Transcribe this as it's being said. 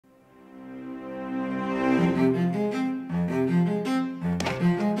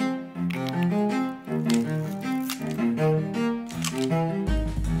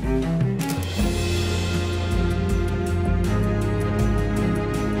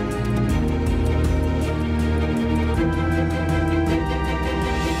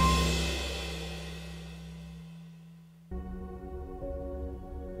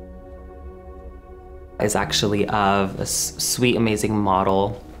is actually of a sweet, amazing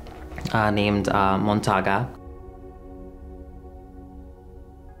model named Montaga.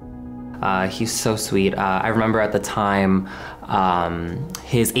 He's so sweet. I remember at the time,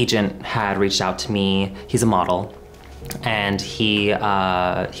 his agent had reached out to me. He's a model, and he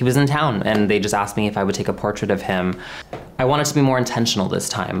was in town, and they just asked me if I would take a portrait of him. I wanted to be more intentional this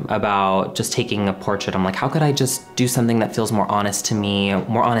time about just taking a portrait. I'm like, how could I just do something that feels more honest to me,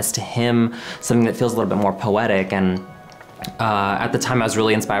 more honest to him, something that feels a little bit more poetic? And at the time I was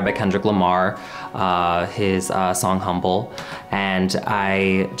really inspired by Kendrick Lamar, his song Humble, and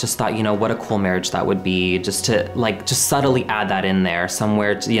I just thought, you know, what a cool marriage that would be, just to just subtly add that in there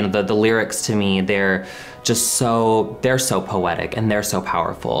somewhere. You know, the lyrics to me, they're so poetic and they're so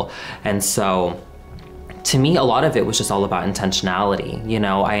powerful. And so to me, a lot of it was just all about intentionality. You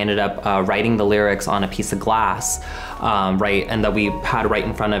know, I ended up writing the lyrics on a piece of glass, and that we had right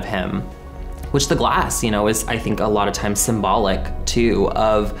in front of him. Which the glass, you know, is, I think, a lot of times symbolic too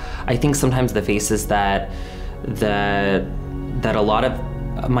of, I think sometimes the faces that a lot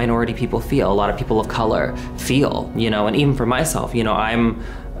of minority people feel, a lot of people of color feel, you know. And even for myself, you know, I'm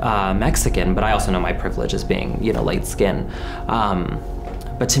Mexican, but I also know my privilege as being, you know, light skin.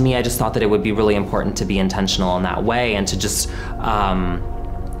 But to me, I just thought that it would be really important to be intentional in that way, and to just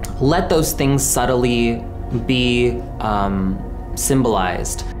let those things subtly be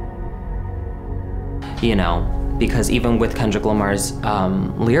symbolized. You know, because even with Kendrick Lamar's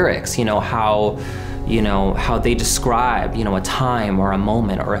lyrics, you know, how they describe, you know, a time or a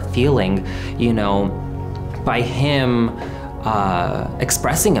moment or a feeling, you know, by him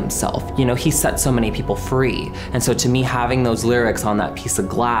expressing himself, you know, he set so many people free. And so to me, having those lyrics on that piece of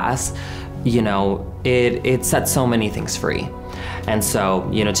glass, you know, it set so many things free. And so,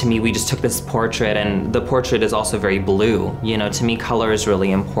 you know, to me, we just took this portrait, and the portrait is also very blue. You know, to me, color is really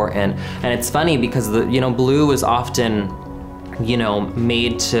important. And it's funny because you know, blue is often, you know,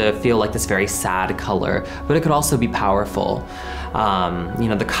 made to feel like this very sad color, but it could also be powerful. You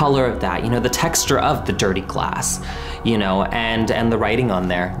know, the color of that, you know, the texture of the dirty glass, you know, and the writing on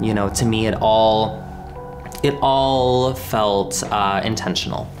there, you know, to me, it all felt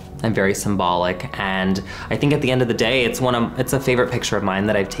intentional and very symbolic. And I think at the end of the day, it's a favorite picture of mine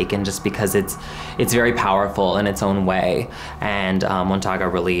that I've taken, just because it's very powerful in its own way. And Montaga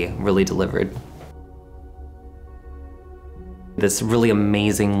really delivered. This really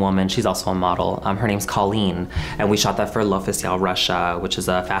amazing woman, she's also a model. Her name's Colleen, and we shot that for L'Officiel Russia, which is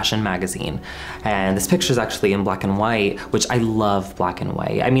a fashion magazine. And this picture is actually in black and white, which I love black and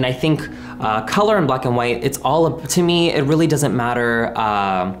white. I mean, I think color in black and white, to me, it really doesn't matter.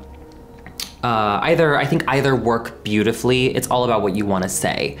 I think either work beautifully. It's all about what you want to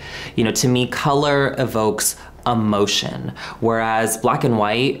say. You know, to me, color evokes emotion, whereas black and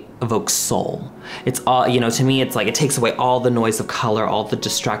white evokes soul. It's all, you know, to me, it's like it takes away all the noise of color, all the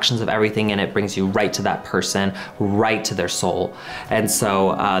distractions of everything, and it brings you right to that person, right to their soul. And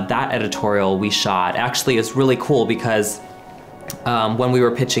so that editorial we shot actually is really cool, because when we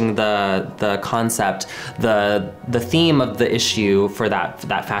were pitching the concept, the theme of the issue for that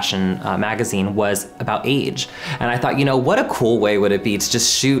fashion magazine was about age. And I thought, you know, what a cool way would it be to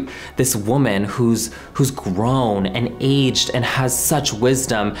just shoot this woman who's grown and aged and has such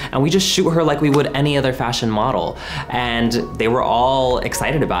wisdom, and we just shoot her like we would any other fashion model. And they were all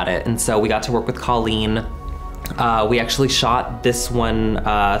excited about it. And so we got to work with Colleen. We actually shot this one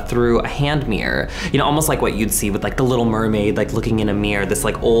through a hand mirror, you know, almost like what you'd see with like the Little Mermaid, like looking in a mirror, this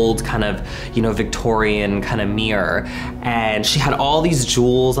like old kind of, you know, Victorian kind of mirror. And she had all these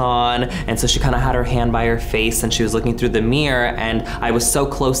jewels on, and so she kind of had her hand by her face, and she was looking through the mirror, and I was so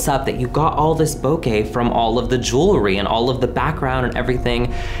close up that you got all this bokeh from all of the jewelry and all of the background and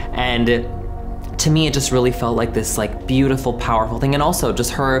everything. And to me, it just really felt like this like beautiful, powerful thing. And also just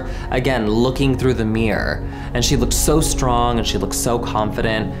her, again, looking through the mirror. And she looked so strong, and she looked so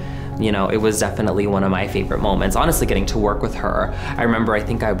confident. You know, it was definitely one of my favorite moments. Honestly, getting to work with her. I remember, I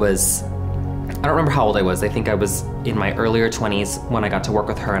don't remember how old I was. I think I was in my earlier 20s when I got to work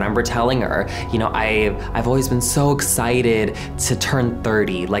with her, and I remember telling her, you know, I've always been so excited to turn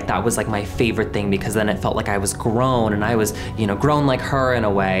 30. Like, that was like my favorite thing, because then it felt like I was grown, and I was, you know, grown like her in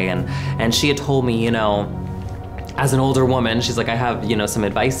a way. And she had told me, you know, as an older woman, she's like, I have, you know, some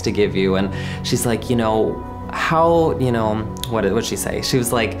advice to give you. And she's like, you know, how, you know, what'd she say? She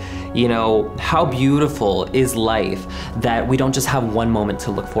was like, you know, how beautiful is life that we don't just have one moment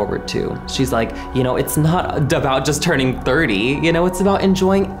to look forward to. She's like, you know, it's not about just turning 30, you know, it's about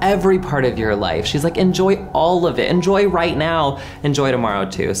enjoying every part of your life. She's like, enjoy all of it. Enjoy right now, enjoy tomorrow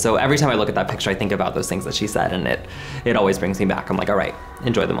too. So every time I look at that picture, I think about those things that she said, and it always brings me back. I'm like, all right,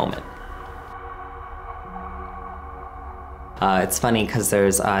 enjoy the moment. It's funny because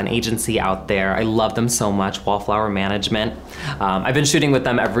there's an agency out there. I love them so much, Wallflower Management. I've been shooting with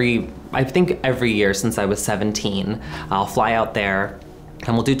them I think every year since I was 17. I'll fly out there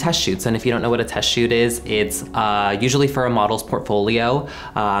and we'll do test shoots. And if you don't know what a test shoot is, it's usually for a model's portfolio.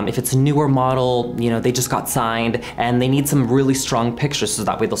 If it's a newer model, you know, they just got signed and they need some really strong pictures so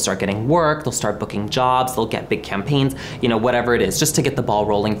that way they'll start getting work, they'll start booking jobs, they'll get big campaigns, you know, whatever it is, just to get the ball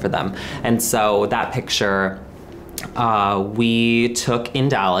rolling for them. And so that picture we took in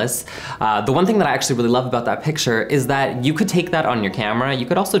Dallas. The one thing that I actually really love about that picture is that you could take that on your camera. You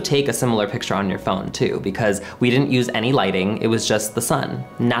could also take a similar picture on your phone too, because we didn't use any lighting. It was just the sun,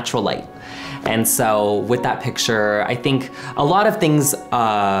 natural light. And so with that picture, I think a lot of things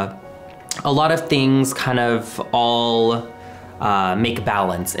kind of all make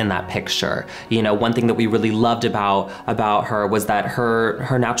balance in that picture. You know, one thing that we really loved about her was that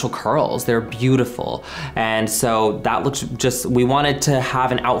her natural curls, they're beautiful. And so that looked just, we wanted to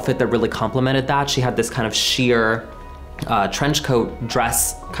have an outfit that really complemented that. She had this kind of sheer trench coat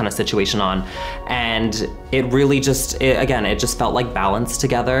dress kind of situation on, and it really just, it just felt like balance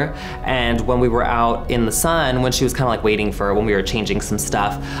together. And when we were out in the sun, when she was kind of like waiting for, when we were changing some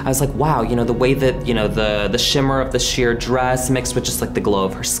stuff, I was like, wow, you know, the way that, you know, the shimmer of the sheer dress mixed with just like the glow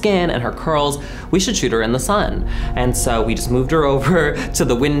of her skin and her curls, we should shoot her in the sun. And so we just moved her over to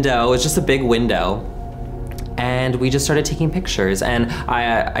the window. It's just a big window. And we just started taking pictures. And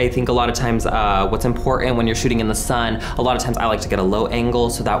I think a lot of times what's important when you're shooting in the sun, a lot of times I like to get a low angle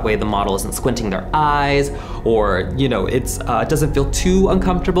so that way the model isn't squinting their eyes, or, you know, it doesn't feel too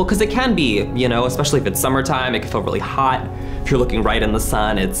uncomfortable, because it can be, you know, especially if it's summertime, it can feel really hot. If you're looking right in the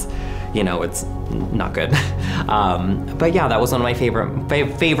sun, it's, you know, it's not good. But yeah, that was one of my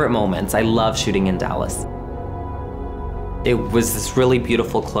favorite moments. I love shooting in Dallas. It was this really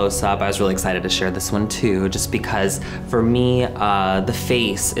beautiful close-up. I was really excited to share this one too, just because for me, the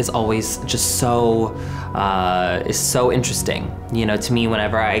face is always just so interesting. You know, to me,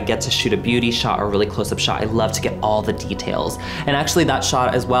 whenever I get to shoot a beauty shot or a really close-up shot, I love to get all the details. And actually that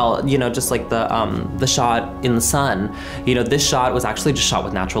shot as well, you know, just like the shot in the sun, you know, this shot was actually just shot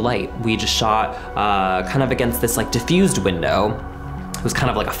with natural light. We just shot kind of against this like diffused window. It was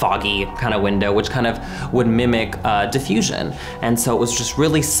kind of like a foggy kind of window, which kind of would mimic diffusion. And so it was just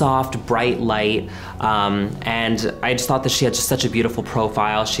really soft, bright light. And I just thought that she had just such a beautiful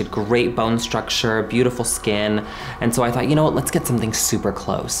profile. She had great bone structure, beautiful skin. And so I thought, you know what, let's get something super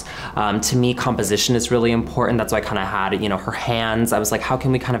close. To me, composition is really important. That's why I kind of had, you know, her hands. I was like, how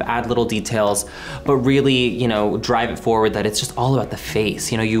can we kind of add little details, but really, you know, drive it forward that it's just all about the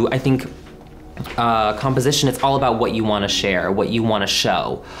face. You know, I think, composition, it's all about what you want to share, what you want to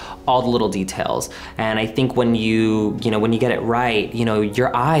show, all the little details. And I think when you get it right, you know,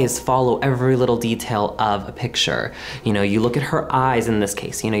 your eyes follow every little detail of a picture. You know, you look at her eyes in this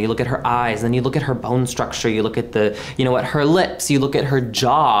case, you know, you look at her eyes, then you look at her bone structure, you look at at her lips, you look at her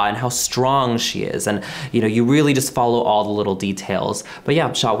jaw and how strong she is. And, you know, you really just follow all the little details. But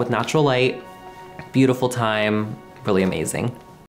yeah, shot with natural light, beautiful time, really amazing.